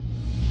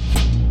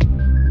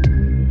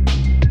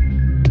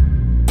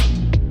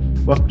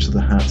Welcome to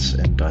the Hearts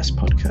and Dice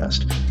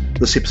podcast.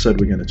 This episode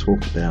we're going to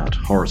talk about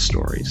horror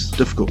stories,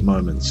 difficult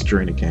moments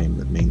during a game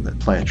that mean that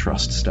player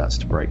trust starts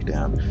to break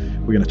down.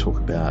 We're going to talk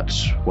about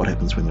what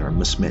happens when there are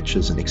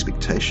mismatches in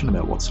expectation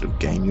about what sort of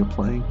game you're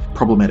playing,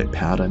 problematic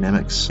power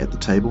dynamics at the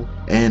table,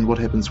 and what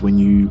happens when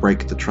you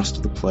break the trust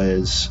of the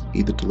players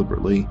either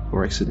deliberately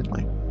or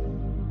accidentally.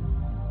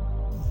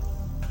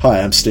 Hi,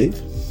 I'm Steve.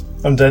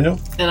 I'm Daniel.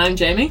 And I'm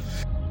Jamie.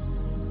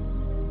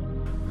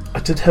 I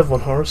did have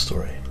one horror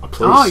story.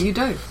 Please. Oh, you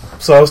do?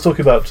 So I was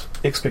talking about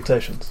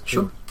expectations.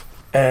 Sure.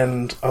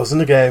 And I was in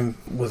a game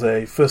with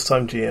a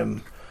first-time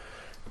GM,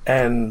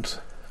 and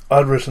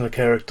I'd written a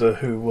character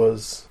who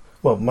was...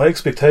 Well, my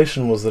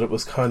expectation was that it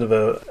was kind of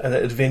an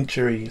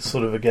adventure-y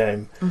sort of a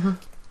game. Mm-hmm.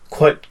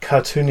 Quite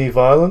cartoony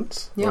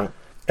violence. Yeah. Right.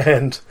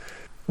 And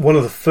one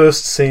of the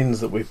first scenes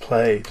that we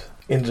played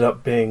ended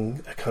up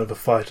being a kind of a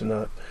fight in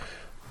a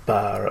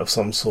bar of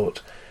some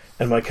sort.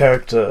 And my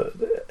character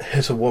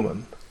hit a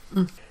woman.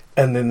 Mm.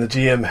 And then the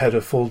GM had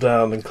her fall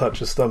down and clutch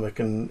her stomach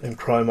and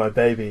cry my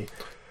baby.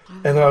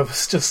 And I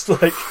was just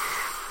like,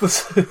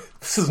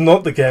 this is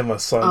not the game I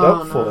signed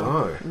up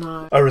for.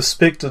 No. I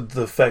respected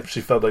the fact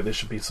she felt like there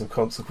should be some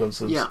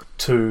consequences Yeah.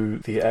 to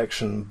the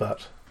action,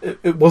 but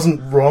it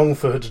wasn't wrong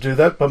for her to do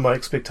that, but my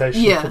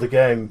expectation for the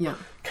game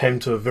came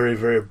to a very,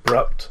 very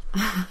abrupt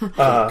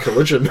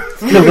Collision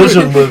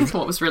with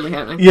What was really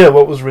happening.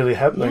 what was really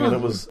happening, and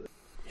it was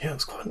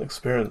quite an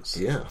experience.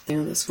 Yeah.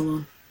 Yeah, that's full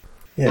on.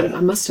 Yeah.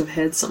 I must have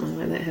had something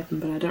like that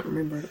happen, but I don't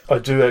remember it. I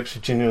do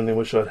actually genuinely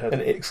wish I'd had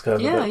an X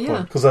card at that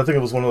point, because I think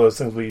it was one of those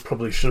things we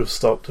probably should have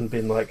stopped and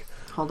been like,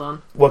 Hold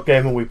on. what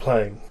game are we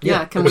playing?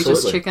 Yeah, can absolutely. we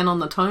just check in on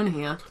the tone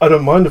here? I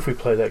don't mind if we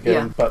play that game,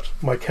 Yeah. but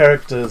my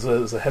character is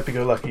a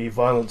happy-go-lucky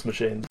violence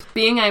machine.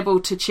 Being able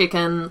to check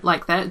in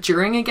like that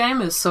during a game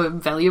is so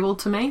valuable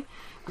to me,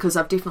 because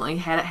I've definitely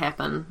had it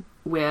happen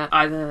where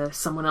either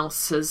someone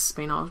else has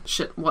been, oh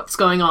shit, what's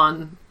going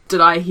on? Did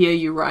I hear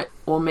you right?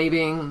 Or me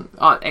being,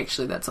 oh,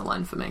 actually that's a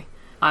line for me.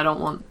 I don't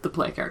want the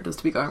player characters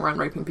to be going around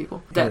raping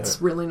people. That's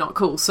really not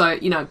cool. So,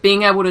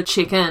 being able to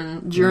check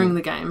in during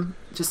the game,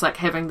 just like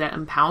having that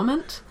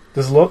empowerment.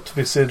 There's a lot to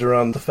be said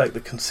around the fact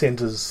that consent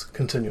is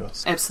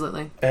continuous.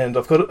 Absolutely. And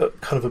I've got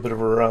kind of a bit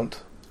of a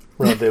rant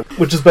around there,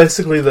 which is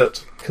basically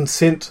that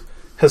consent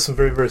has some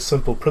very, very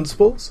simple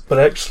principles, but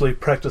actually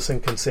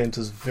practicing consent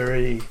is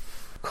very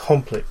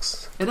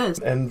complex. It is.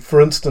 And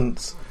for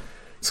instance,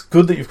 it's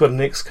good that you've got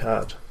an X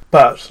card,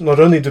 but not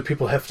only do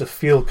people have to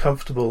feel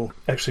comfortable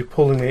actually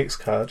pulling the X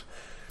card,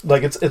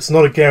 like it's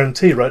not a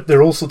guarantee, right? There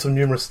are all sorts of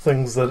numerous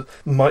things that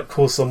might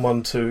cause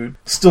someone to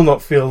still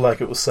not feel like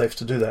it was safe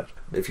to do that.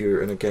 If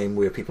you're in a game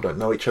where people don't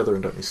know each other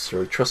and don't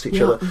necessarily trust each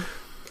other,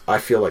 I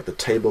feel like the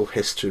table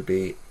has to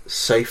be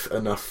safe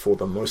enough for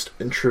the most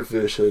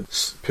introverted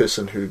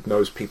person who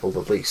knows people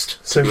the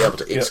least to be able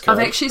to X card.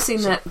 I've actually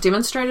seen that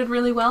demonstrated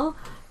really well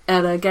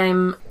at a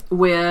game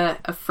where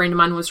a friend of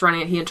mine was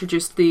running it. He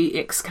introduced the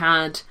X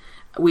card.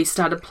 We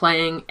started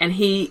playing, and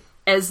he,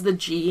 as the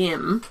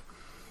GM,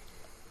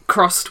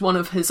 crossed one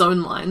of his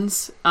own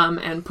lines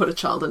and put a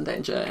child in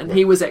danger, and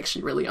he was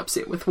actually really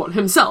upset with what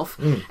himself.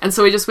 And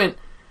so he just went,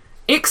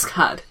 X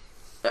card.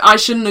 I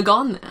shouldn't have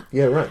gone there.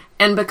 Yeah, right.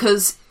 And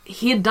because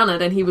he had done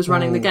it and he was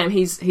running the game,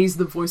 he's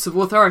the voice of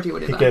authority or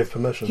whatever. He gave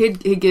permission.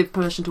 He gave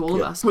permission to all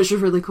of us, which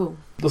was really cool.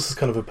 This is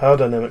kind of a power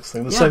dynamics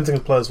thing. The same thing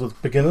applies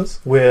with beginners,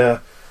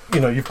 where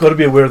you've got to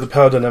be aware of the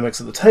power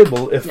dynamics at the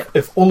table.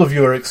 If all of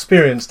you are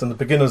experienced and the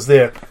beginners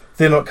they're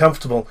not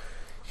comfortable,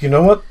 you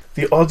know what?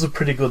 The odds are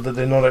pretty good that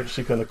they're not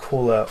actually going to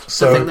call out.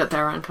 The thing that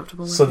they're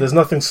uncomfortable with. So there's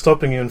nothing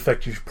stopping you. In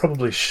fact, you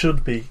probably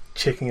should be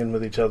checking in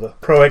with each other,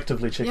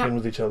 proactively checking in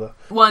with each other.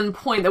 One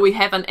point that we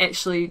haven't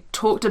actually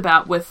talked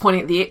about with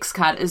pointing at the X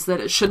card is that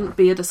it shouldn't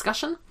be a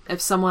discussion.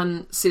 If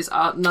someone says,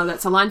 oh, no,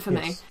 that's a line for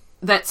me,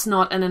 that's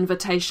not an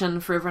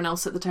invitation for everyone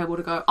else at the table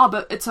to go, oh,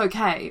 but it's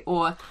okay,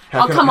 or,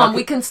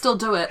 we can still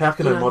do it. How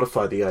can I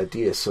modify the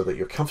idea so that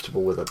you're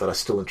comfortable with it, but I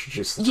still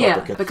introduce the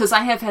topic? Yeah, because I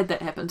have had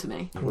that happen to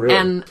me. Really?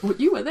 And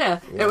you were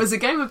there. Yeah. It was a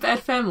game of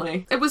Bad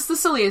Family. It was the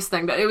silliest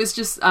thing, but it was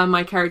just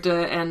my character,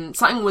 and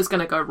something was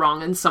going to go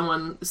wrong, and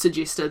someone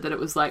suggested that it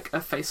was like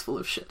a face full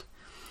of shit.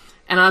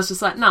 And I was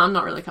just like, no, I'm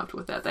not really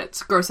comfortable with that.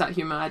 That's gross out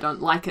humour. I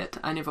don't like it.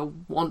 I never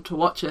want to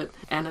watch it.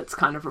 And it's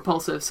kind of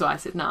repulsive. So I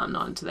said, no, I'm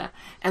not into that.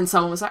 And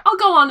someone was like, oh,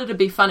 go on, it'd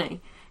be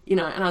funny.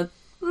 And I,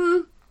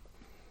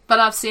 but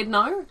I've said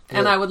no.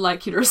 And I would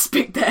like you to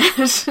respect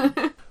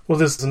that. Well,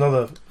 there's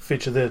another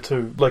feature there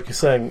too. Like you're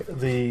saying,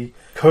 the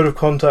code of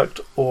conduct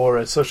or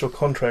a social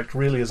contract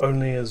really is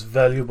only as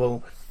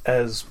valuable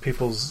as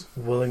people's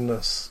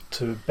willingness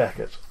to back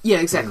it.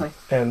 Yeah, exactly.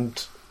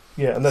 And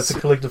that's a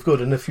collective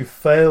good. And if you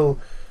fail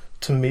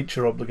to meet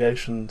your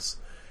obligations,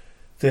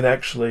 then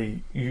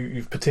actually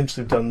you've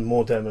potentially done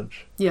more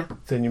damage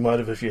than you might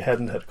have if you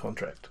hadn't had a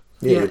contract.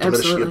 Yeah,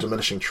 you're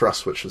diminishing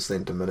trust, which is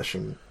then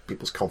diminishing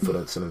people's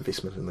confidence and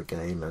investment in the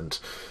game. And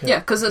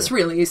because it's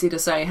really easy to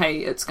say, hey,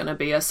 it's going to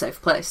be a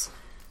safe place.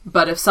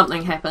 But if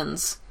something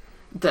happens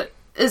that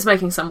is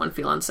making someone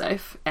feel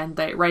unsafe and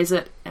they raise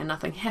it and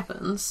nothing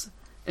happens,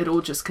 it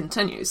all just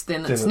continues,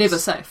 then Then it's it's- never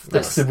safe.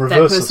 It's the That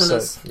reverse of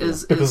person safe.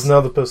 is Because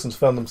now the person's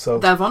found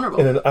themselves they're vulnerable.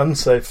 in an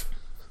unsafe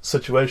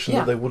situation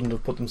Yeah. that they wouldn't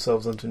have put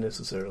themselves into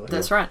necessarily.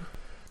 That's right.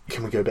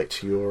 Can we go back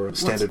to your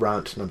standard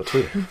rant number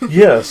 2?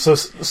 Yeah, so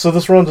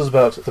this rant is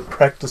about the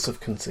practice of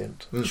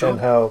consent Sure. and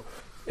how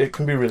it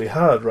can be really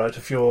hard, right?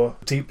 If you're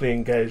deeply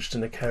engaged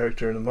in a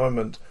character in a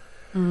moment,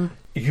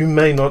 you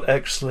may not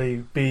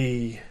actually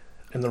be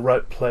in the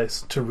right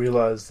place to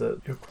realise that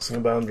you're crossing a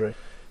boundary.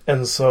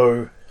 And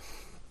so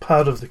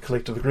part of the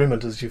collective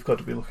agreement is you've got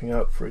to be looking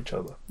out for each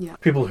other. Yeah.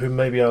 People who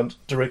maybe aren't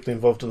directly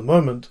involved in the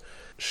moment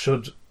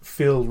should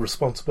feel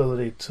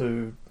responsibility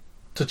to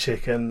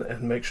check in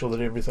and make sure that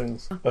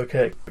everything's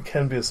okay. It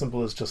can be as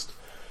simple as just,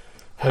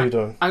 how you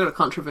doing? I got a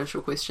controversial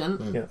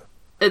question. Yeah.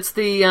 It's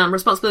the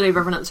responsibility of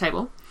everyone at the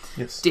table,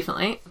 Yes.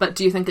 definitely. But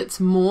do you think it's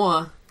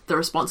more the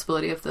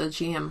responsibility of the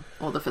GM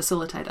or the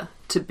facilitator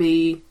to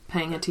be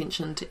paying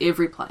attention to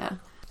every player?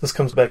 This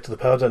comes back to the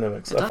power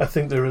dynamics. It does. I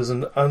think there is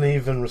an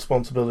uneven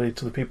responsibility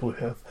to the people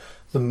who have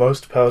the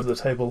most power at the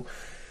table,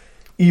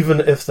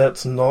 even if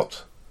that's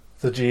not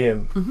the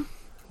GM,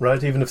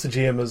 right? Even if the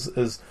GM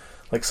is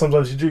like,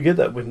 sometimes you do get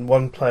that when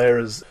one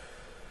player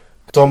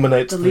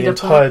dominates The the leader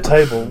entire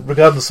table,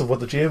 regardless of what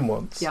the GM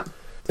wants. Yeah.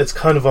 It's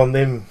kind of on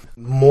them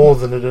more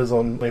than it is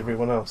on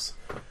everyone else.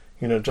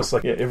 You know, just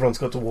like everyone's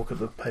got to walk at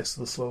the pace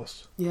of the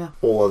slowest. Yeah.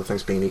 All other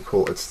things being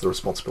equal, it's the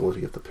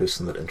responsibility of the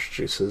person that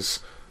introduces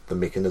the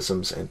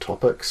mechanisms and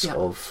topics Yep.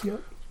 of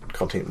Yep.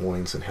 content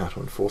warnings and how to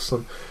enforce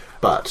them.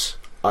 But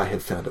I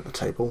have found at the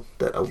table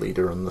that a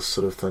leader in this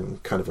sort of thing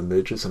kind of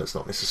emerges, and it's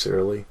not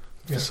necessarily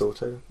Yeah.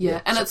 facilitator.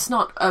 Yeah, and so- it's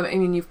not, I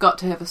mean, you've got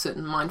to have a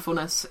certain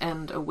mindfulness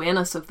and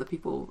awareness of the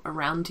people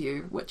around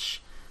you,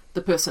 which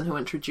the person who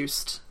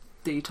introduced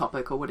the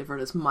topic or whatever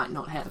it is might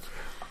not have.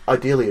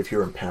 Ideally, if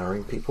you're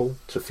empowering people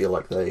to feel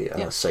like they are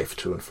Yeah. safe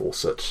to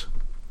enforce it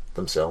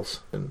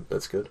themselves, and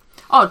that's good.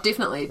 Oh,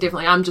 definitely,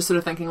 definitely. I'm just sort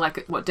of thinking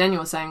like what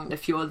Daniel was saying,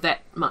 if you're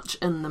that much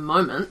in the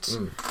moment,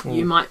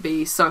 you might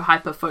be so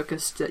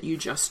hyper-focused that you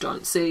just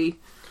don't see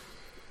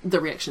the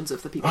reactions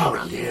of the people Oh,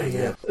 around yeah, you.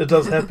 yeah. It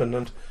does happen,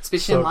 and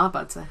Especially in So- lab,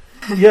 I'd say.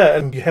 yeah,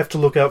 and you have to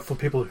look out for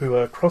people who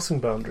are crossing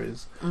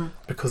boundaries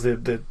because they're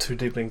too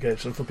deeply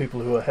engaged, and for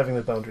people who are having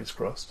their boundaries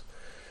crossed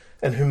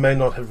and who may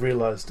not have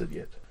realised it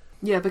yet.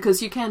 Yeah,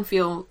 because you can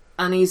feel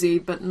uneasy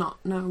but not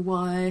know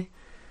why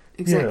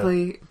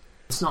exactly.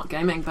 It's not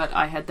gaming, but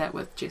I had that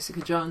with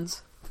Jessica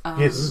Jones.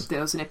 Yes.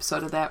 There was an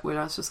episode of that where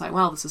I was just like,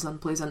 wow, this is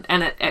unpleasant.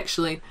 And it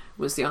actually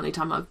was the only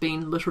time I've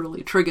been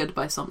literally triggered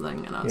by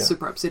something, and I was Yeah.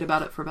 super upset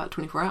about it for about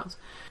 24 hours.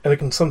 And it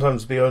can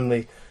sometimes be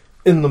only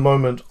in the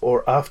moment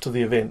or after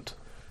the event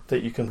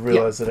that you can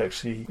realise that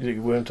actually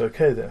you weren't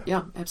okay there.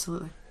 Yeah,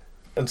 absolutely.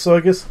 And so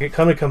I guess it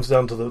kind of comes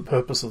down to the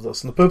purpose of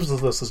this. And the purpose of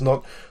this is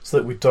not so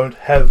that we don't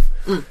have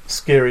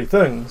scary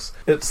things.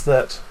 It's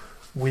that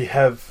we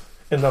have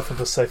enough of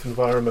a safe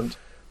environment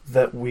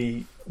that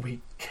we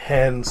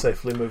can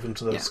safely move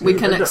into those Yeah, scary we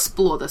can things.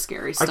 explore the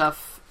scary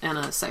stuff in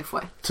a safe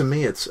way. To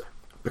me, it's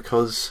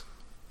because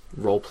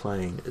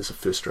role-playing is a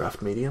first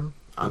draft medium,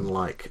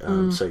 unlike,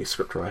 say,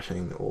 script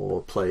writing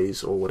or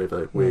plays or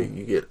whatever, where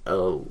you get a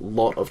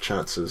lot of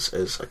chances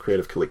as a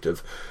creative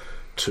collective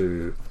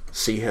to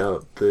see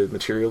how the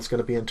material is going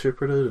to be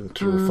interpreted and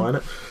to refine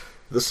it.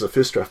 This is a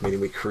first draft medium.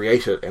 We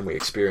create it and we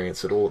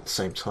experience it all at the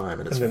same time,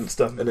 and then it's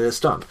done. And then it's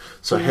done.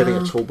 So having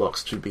a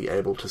toolbox to be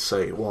able to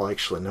say, well,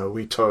 actually, no,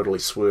 we totally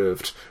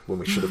swerved when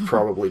we should have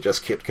probably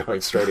just kept going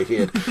straight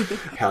ahead.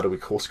 How do we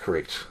course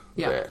correct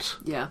that?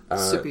 Yeah,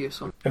 super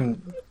useful.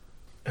 And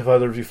have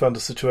either of you found a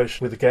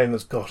situation where the game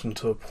has gotten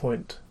to a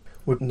point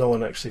where no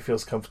one actually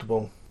feels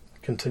comfortable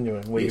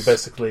continuing, where Yes. you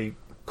basically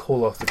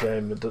call off the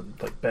game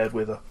like bad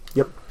weather?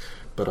 Yep.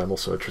 But I'm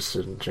also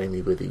interested in,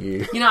 Jamie, whether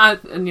you...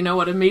 And you know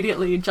what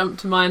immediately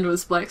jumped to mind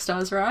was Black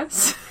Stars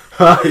Rise.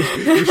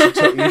 you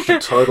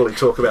should totally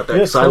talk about that, Yeah,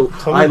 because tell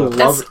me I about it.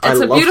 love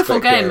It's a beautiful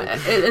that game.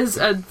 It is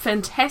a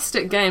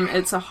fantastic game.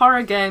 It's a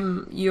horror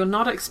game. You're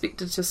not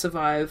expected to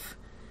survive,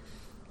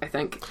 I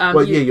think.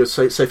 Well, yeah, your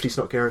safety's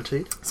not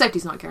guaranteed.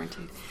 Safety's not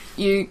guaranteed.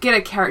 You get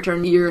a character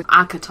and you're an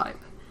archetype,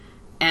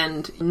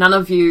 and none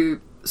of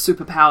you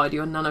superpowered.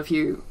 You're none of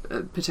you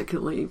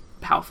particularly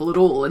powerful at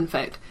all, in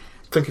fact.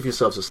 Think of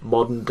yourselves as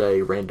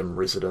modern-day random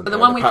resident. The at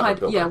one an we apartment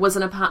played, building. was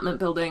an apartment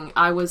building.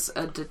 I was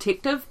a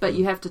detective, but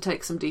you have to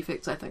take some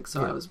defects, I think,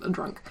 so I was a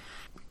drunk.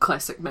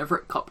 Classic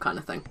Maverick Cop kind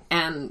of thing.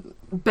 And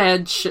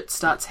bad shit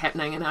starts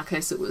happening. In our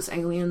case, it was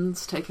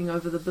aliens taking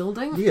over the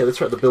building. Yeah,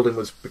 that's right. The building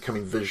was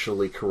becoming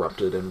visually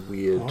corrupted and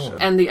weird.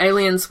 And the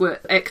aliens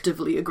were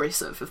actively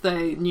aggressive. If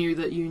they knew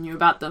that you knew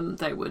about them,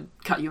 they would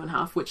cut you in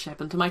half, which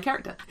happened to my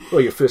character.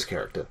 Well, your first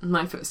character.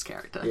 My first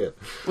character. Yeah.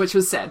 Which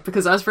was sad,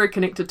 because I was very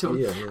connected to him.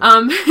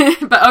 Yeah.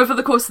 But over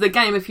the course of the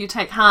game, if you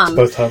take harm...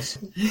 Both halves.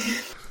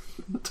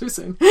 Too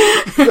soon.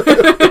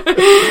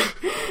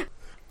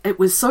 It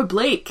was so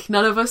bleak.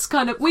 None of us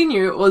we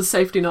knew it was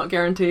safety not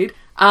guaranteed.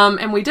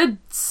 And we did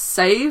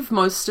save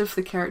most of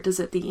the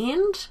characters at the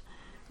end,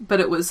 but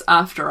it was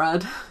after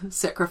I'd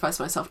sacrificed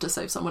myself to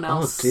save someone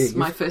else, dear,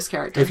 my first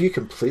character. Have you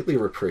completely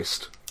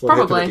repressed What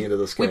happened at Probably. the end of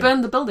this game? We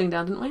burned the building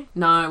down, didn't we?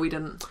 No, we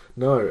didn't.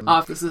 No.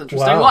 Oh, this is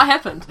interesting. Wow. What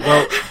happened?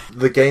 Well,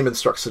 the game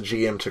instructs the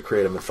GM to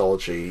create a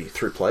mythology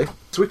through play.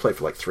 So we played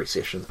for like 3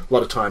 sessions. A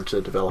lot of time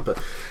to develop it.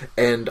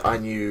 And I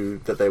knew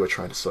that they were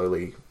trying to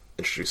slowly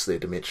introduce their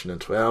dimension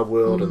into our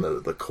world, and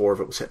the core of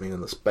it was happening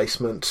in this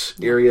basement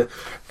area.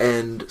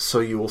 And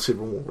so you all said,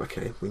 well,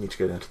 okay, we need to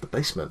go down to the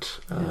basement.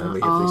 And we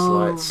have these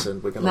lights,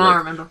 and we're going Now I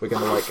remember.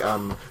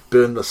 to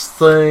burn this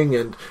thing.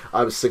 And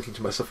I was thinking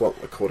to myself, well,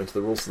 according to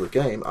the rules of the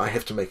game, I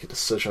have to make a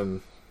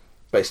decision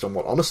based on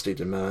what honesty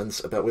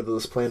demands about whether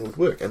this plan would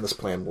work, and this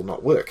plan will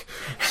not work.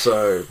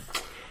 So,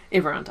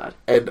 Everyone died.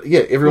 and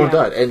yeah, everyone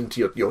Yeah. died, and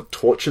your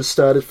torches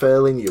started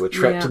failing. You were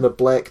trapped Yeah. in the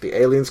black. The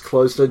aliens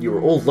closed in. You were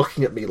all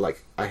looking at me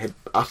like I had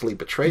utterly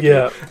betrayed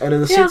Yeah. you, and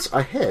in a sense,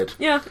 I had.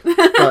 Yeah,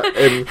 But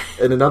in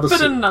another but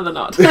sense, in another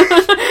not.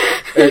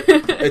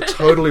 it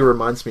totally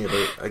reminds me of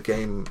a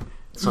game,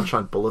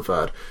 Sunshine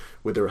Boulevard,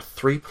 where there are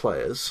 3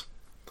 players,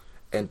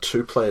 and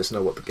 2 players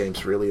know what the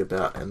game's really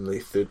about, and the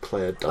 3rd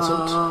player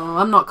doesn't. Oh,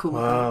 I'm not cool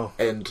with that. Wow.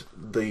 And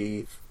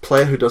the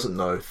player who doesn't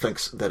know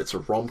thinks that it's a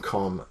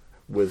rom-com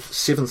with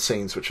 7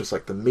 scenes, which is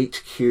like the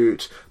meet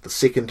cute, the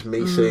second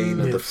meeting,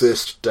 and the Yes.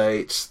 first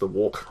date, the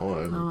walk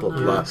home, blah, blah,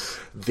 blah. Yes.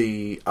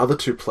 The other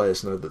 2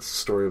 players know that it's a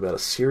story about a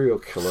serial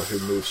killer who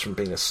moves from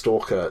being a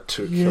stalker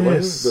to killing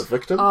Yes. the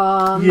victim.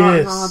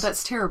 Yes. No,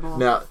 that's terrible.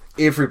 Now,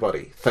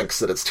 everybody thinks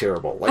that it's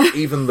terrible. Like,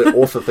 even the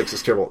author thinks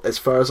it's terrible. As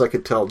far as I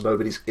could tell,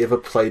 nobody's ever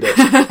played it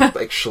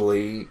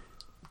actually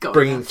Go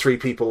bringing with 3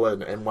 people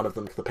in, and one of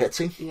them the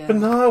patsy. that. Yeah. But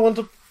now I want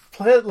to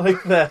play it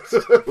like that.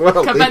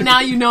 Well, But now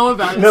you know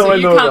about it, No, so I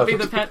you know can't about be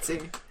it. the patsy.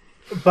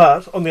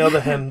 But on the other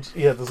hand,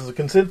 yeah, this is a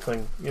consent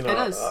thing. You know,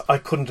 It is. I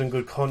couldn't, in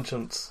good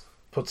conscience,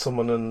 put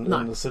someone in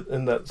No.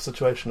 in that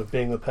situation of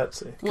being the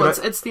patsy. Well,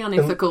 I- it's the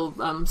unethical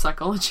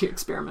psychology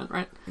experiment,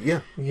 right? yeah.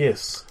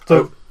 Yes.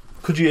 So,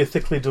 could you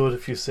ethically do it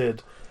if you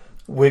said,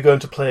 "We're going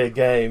to play a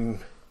game,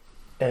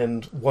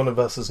 and one of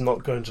us is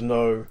not going to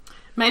know"?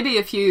 Maybe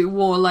if you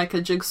wore like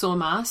a jigsaw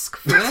mask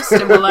first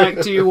and were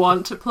like, do you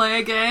want to play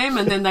a game?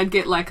 And then they'd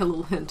get like a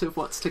little hint of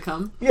what's to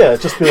come. Yeah,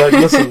 just be like,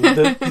 "Listen,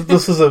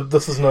 this is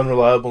an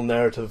unreliable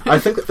narrative." I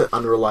think that the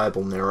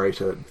unreliable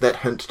narrator, that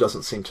hint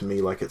doesn't seem to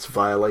me like it's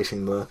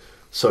violating the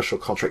social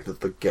contract of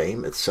the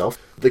game itself.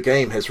 The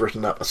game has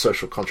written up a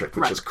social contract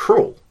which Right. is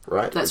cruel,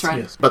 right? That's It's-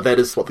 right. Yes. But that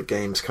is what the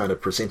game's kind of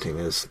presenting,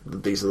 is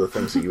these are the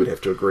things that you would have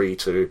to agree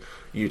to,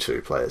 you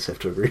 2 players have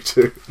to agree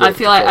to. I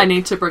feel like I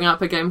need to bring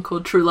up a game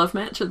called True Love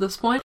Match at this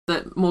point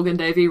that Morgan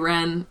Davey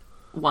ran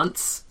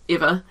once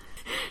ever.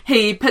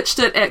 He pitched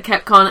it at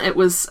Capcom. It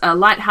was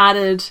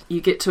lighthearted.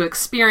 You get to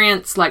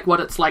experience like what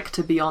it's like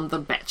to be on The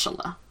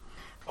Bachelor.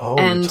 Oh,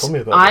 And tell me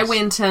about I this.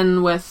 went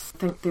in with, I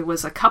think there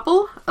was a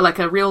couple, like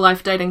a real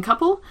life dating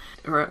couple,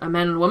 or a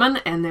man and woman,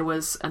 and there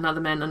was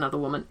another man, another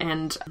woman,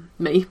 and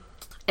me.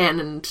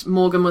 And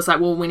Morgan was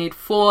like, well, we need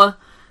 4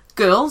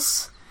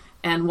 girls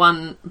and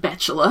 1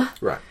 bachelor.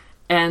 Right.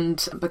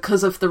 And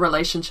because of the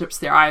relationships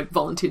there, I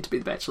volunteered to be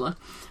the bachelor.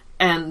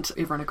 And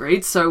everyone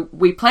agreed. So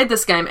we played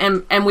this game,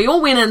 and we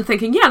all went in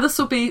thinking, yeah, this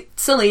will be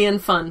silly and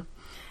fun.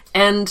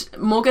 And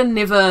Morgan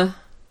never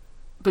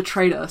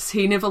betrayed us.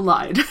 He never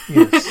lied.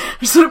 Yes.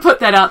 I sort of put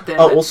that out there.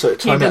 Oh, also, He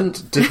time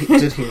out. didn't.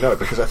 Did he know?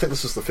 Because I think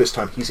this is the first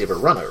time he's ever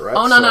run it, right?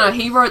 Oh, no, So- no,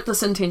 he wrote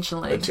this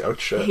intentionally. Oh,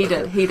 shit. He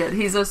did.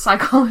 He's a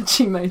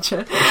psychology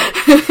major.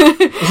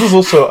 This is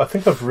also, I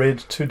think I've read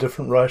 2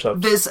 different write-ups.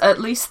 There's at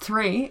least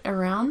 3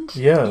 around.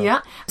 Yeah.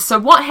 Yeah. So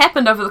what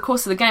happened over the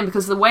course of the game,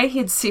 because the way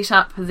he'd set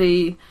up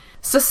the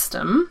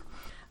system,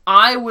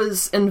 I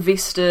was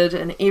invested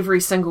in every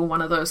single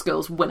one of those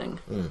girls winning.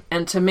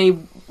 And to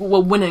me,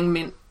 well, winning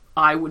meant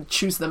I would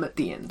choose them at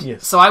the end.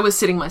 Yes. So I was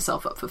setting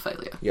myself up for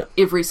failure. Yeah.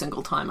 Every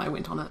single time I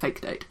went on a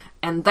fake date.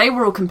 And they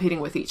were all competing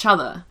with each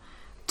other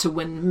to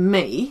win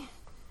me.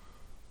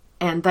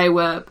 And they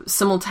were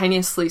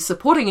simultaneously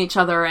supporting each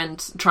other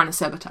and trying to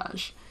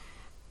sabotage.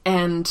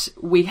 And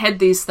we had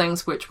these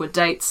things which were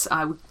dates.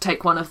 I would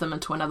take one of them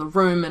into another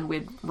room and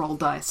we'd roll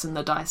dice, and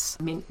the dice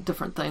meant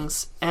different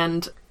things.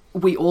 And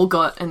we all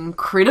got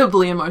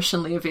incredibly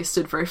emotionally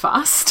invested very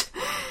fast.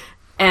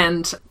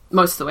 And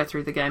most of the way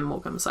through the game,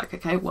 Morgan was like,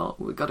 okay, well,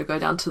 we've got to go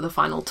down to the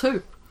final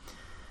 2.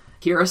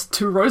 Here are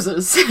 2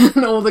 roses,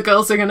 and all the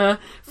girls are going to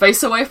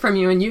face away from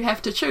you, and you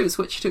have to choose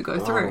which to go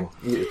through.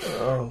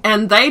 Oh, yeah.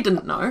 And they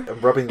didn't know.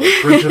 I'm rubbing the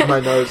bridge of my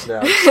nose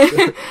now.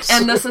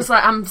 And this is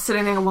like, I'm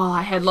sitting there, well,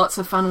 I had lots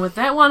of fun with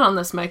that one on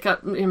this made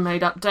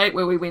up date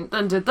where we went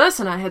and did this,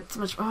 and I had so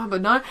much,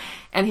 but no.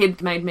 And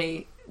he'd made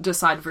me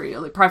decide very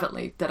early,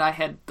 privately, that I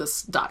had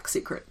this dark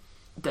secret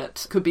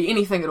that could be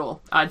anything at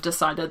all. I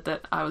decided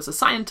that I was a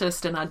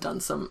scientist and I'd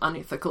done some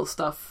unethical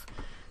stuff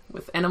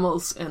with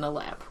animals in a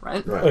lab,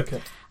 right? Right.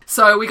 Okay.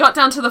 So we got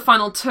down to the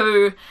final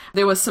 2.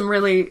 There was some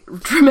really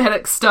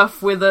dramatic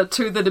stuff where the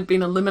 2 that had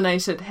been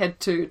eliminated had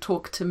to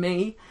talk to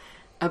me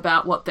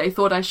about what they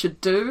thought I should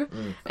do.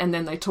 And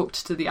then they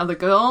talked to the other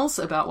girls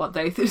about what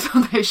they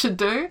thought they should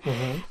do.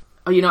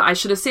 Oh, you know, I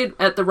should have said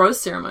at the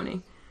rose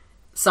ceremony,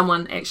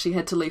 someone actually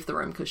had to leave the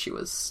room because she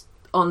was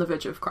on the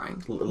verge of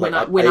crying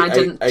Like when I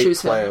didn't choose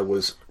a player her.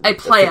 was A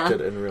player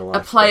affected in real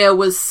life. A player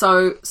was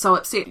so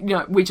upset. You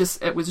know,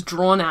 it was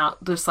drawn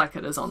out just like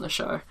it is on the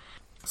show.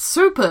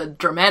 Super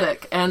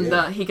dramatic.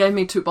 And he gave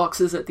me 2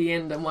 boxes at the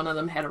end, and one of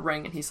them had a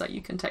ring, and he's like,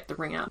 you can take the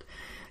ring out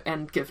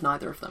and give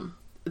neither of them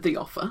the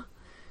offer.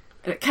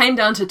 And it came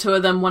down to 2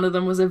 of them. One of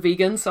them was a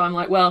vegan, so I'm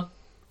like, well,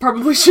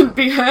 probably shouldn't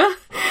be her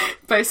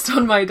based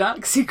on my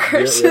dark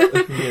secret.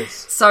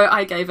 Yes. So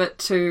I gave it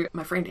to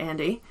my friend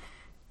Andy,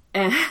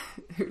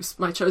 who's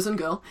my chosen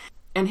girl,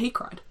 and he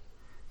cried.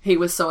 He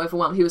was so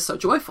overwhelmed. He was so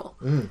joyful.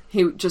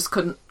 He just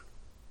couldn't.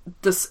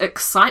 This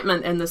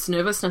excitement and this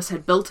nervousness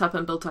had built up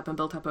and built up and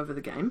built up over the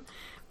game.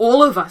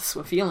 All of us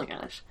were feeling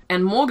it.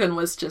 And Morgan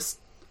was just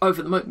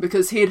over the moon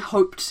because he had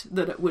hoped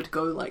that it would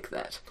go like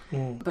that.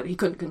 But he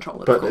couldn't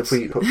control it, But of course. if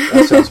we put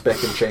ourselves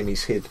back in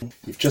Jamie's head,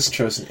 you've just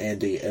chosen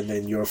Andy, and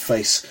then your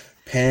face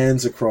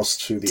pans across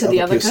to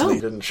the other person girl.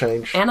 who didn't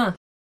change. Anna.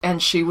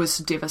 And she was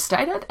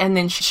devastated. And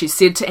then she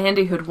said to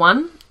Andy, who'd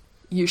won,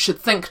 you should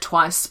think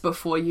twice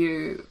before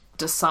you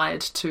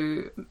decide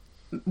to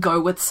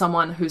go with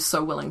someone who's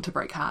so willing to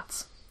break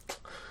hearts.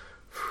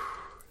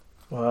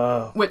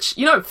 Wow. Which,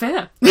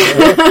 fair.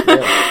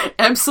 Yeah.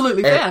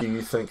 Absolutely And fair. do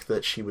you think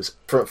that she was,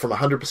 from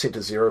 100% to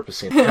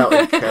 0%, how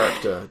in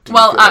character do you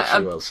Well, feel that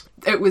she was?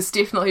 It was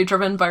definitely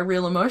driven by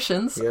real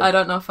emotions. Yeah. I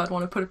don't know if I'd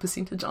want to put a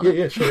percentage on it.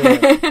 Yeah, sure.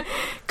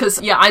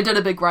 Because, I did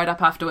a big write-up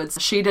afterwards.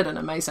 She did an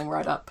amazing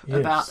write-up Yes.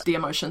 about the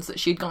emotions that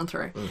she'd gone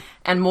through.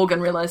 And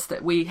Morgan realised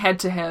that we had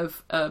to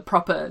have a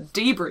proper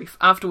debrief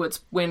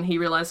afterwards when he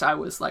realised I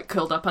was,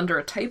 curled up under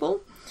a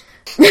table.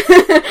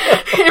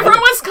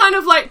 Everyone was kind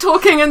of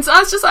talking, and so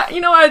I was just like,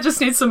 I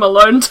just need some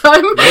alone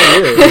time.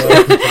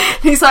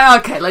 He's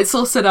like, okay, let's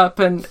all sit up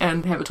and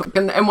have a talk.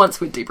 And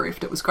once we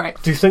debriefed, it was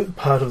great. Do you think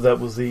part of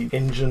that was the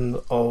engine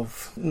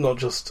of not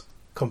just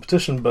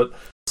competition, but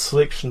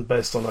selection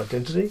based on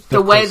identity? The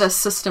way the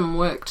system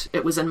worked,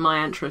 it was in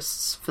my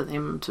interests for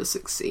them to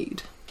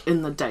succeed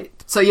in the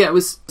date. So it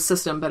was a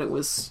system, but it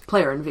was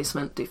player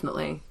investment,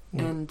 definitely.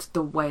 And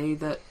the way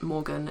that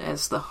Morgan,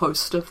 as the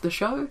host of the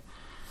show,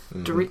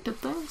 directed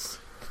things.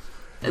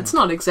 It's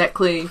not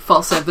exactly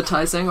false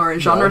advertising or a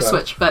genre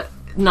switch, but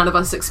none of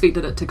us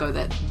expected it to go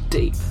that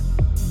deep.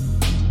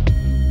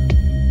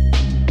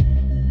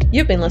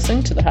 You've been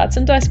listening to the Hearts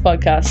and Dice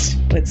podcast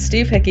with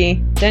Steve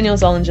Hickey, Daniel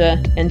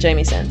Zollinger, and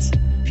Jamie Sands.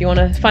 If you want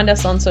to find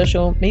us on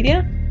social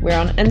media, we're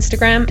on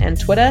Instagram and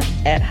Twitter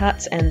at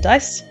Hearts and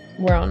Dice.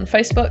 We're on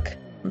Facebook,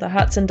 the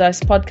Hearts and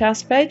Dice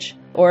podcast page.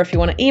 Or if you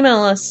want to email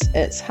us,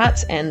 it's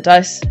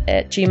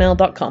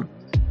heartsanddice@gmail.com.